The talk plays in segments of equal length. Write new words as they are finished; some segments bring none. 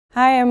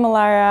Hi, I'm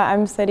Alara.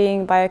 I'm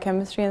studying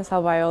biochemistry and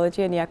cell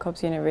biology at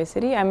Jakobs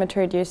University. I'm a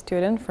third-year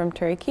student from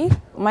Turkey.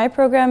 My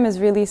program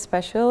is really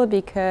special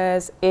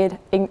because it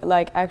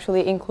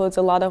actually includes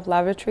a lot of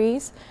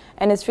laboratories,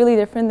 and it's really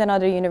different than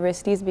other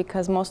universities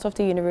because most of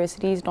the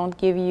universities don't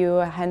give you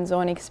a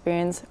hands-on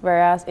experience,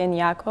 whereas in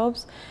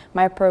Jakobs,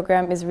 my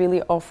program is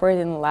really offered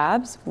in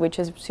labs, which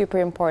is super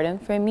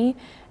important for me.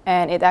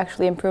 And it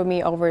actually improved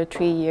me over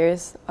 3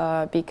 years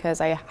because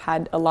I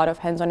had a lot of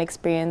hands-on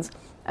experience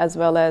as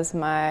well as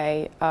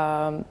my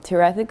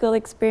theoretical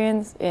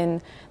experience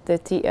in the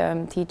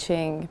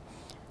teaching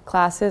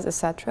classes,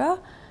 etc.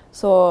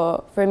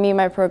 So for me,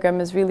 my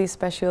program is really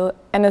special,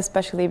 and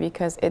especially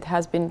because it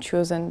has been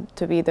chosen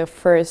to be the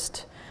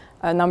first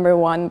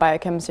 #1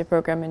 biochemistry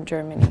program in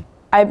Germany.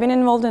 I've been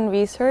involved in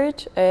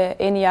research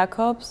in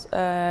Jakobs.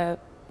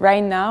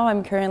 Right now,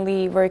 I'm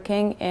currently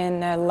working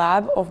in a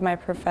lab of my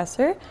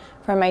professor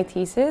for my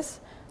thesis.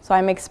 So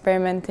I'm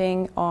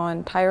experimenting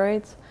on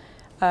thyroids.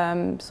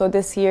 So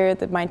this year,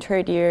 my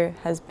third year,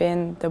 has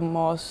been the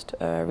most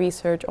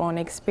research on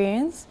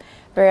experience,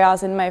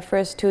 whereas in my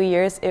first 2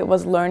 years, it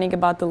was learning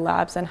about the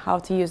labs and how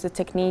to use the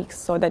techniques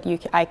so that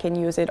I can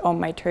use it on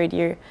my third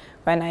year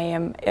when I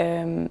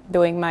am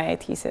doing my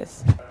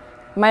thesis.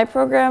 My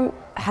program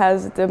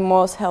has the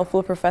most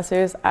helpful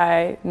professors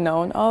I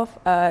know of.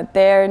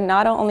 They're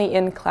not only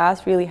in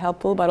class really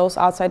helpful, but also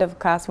outside of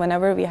class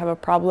whenever we have a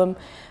problem.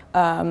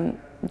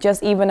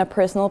 Just even a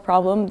personal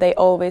problem, they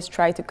always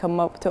try to come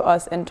up to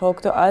us and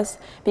talk to us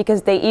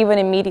because they even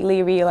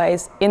immediately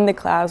realize in the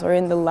class or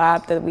in the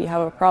lab that we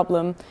have a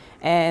problem,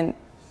 and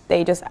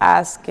they just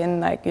ask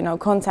and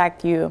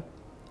contact you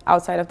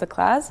outside of the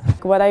class.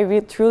 What I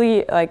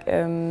truly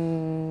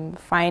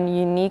find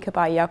unique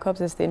about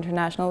Jakobs is the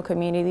international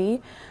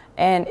community,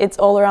 and it's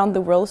all around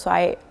the world. So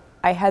I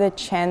had a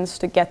chance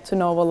to get to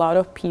know a lot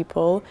of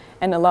people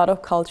and a lot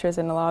of cultures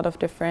and a lot of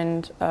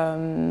different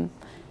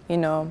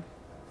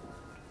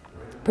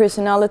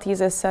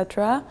personalities,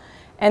 etc.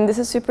 And this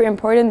is super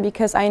important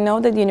because I know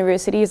that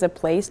university is a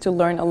place to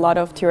learn a lot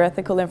of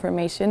theoretical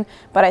information,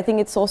 but I think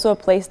it's also a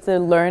place to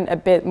learn a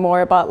bit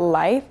more about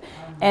life.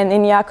 And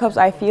in Jakobs,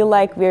 I feel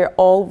like we're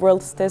all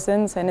world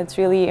citizens, and it's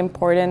really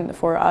important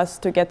for us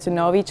to get to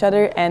know each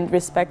other and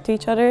respect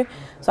each other.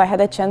 So I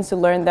had a chance to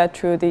learn that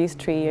through these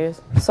 3 years.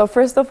 So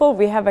first of all,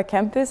 we have a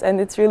campus, and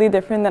it's really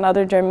different than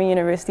other German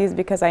universities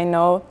because I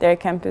know their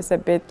campus is a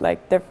bit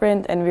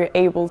different, and we're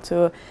able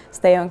to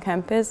stay on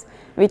campus,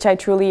 which I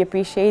truly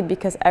appreciate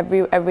because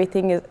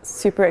everything is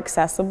super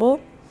accessible.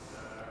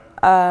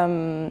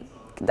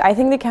 I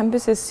think the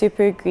campus is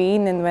super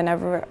green, and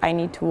whenever I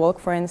need to walk,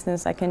 for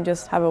instance, I can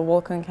just have a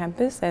walk on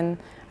campus and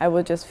I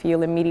will just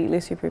feel immediately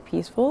super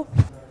peaceful.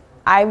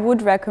 I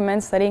would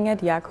recommend studying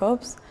at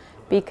Jakobs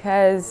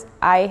because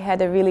I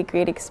had a really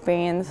great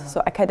experience.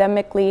 So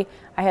academically,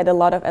 I had a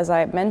lot of, as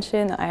I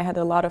mentioned, I had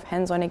a lot of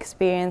hands-on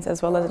experience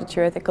as well as the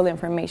theoretical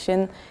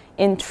information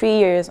in 3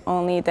 years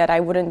only that I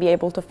wouldn't be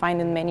able to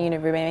find in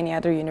many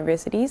other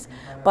universities.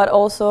 But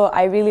also,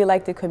 I really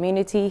like the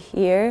community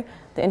here,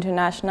 the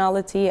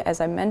internationality,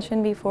 as I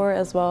mentioned before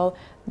as well,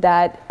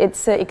 that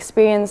it's an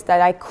experience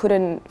that I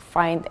couldn't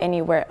find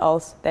anywhere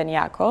else than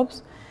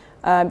Jakobs.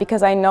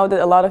 Because I know that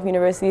a lot of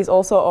universities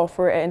also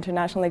offer an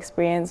international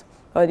experience,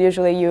 but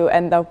usually you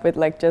end up with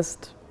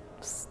just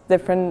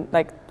different,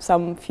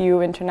 some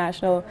few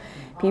international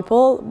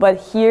people. But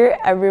here,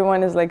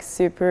 everyone is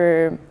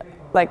super,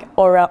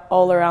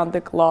 all around the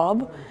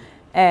globe.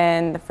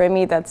 And for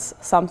me, that's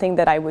something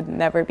that I would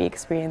never be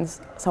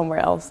experienced somewhere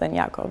else than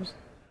Jakobs.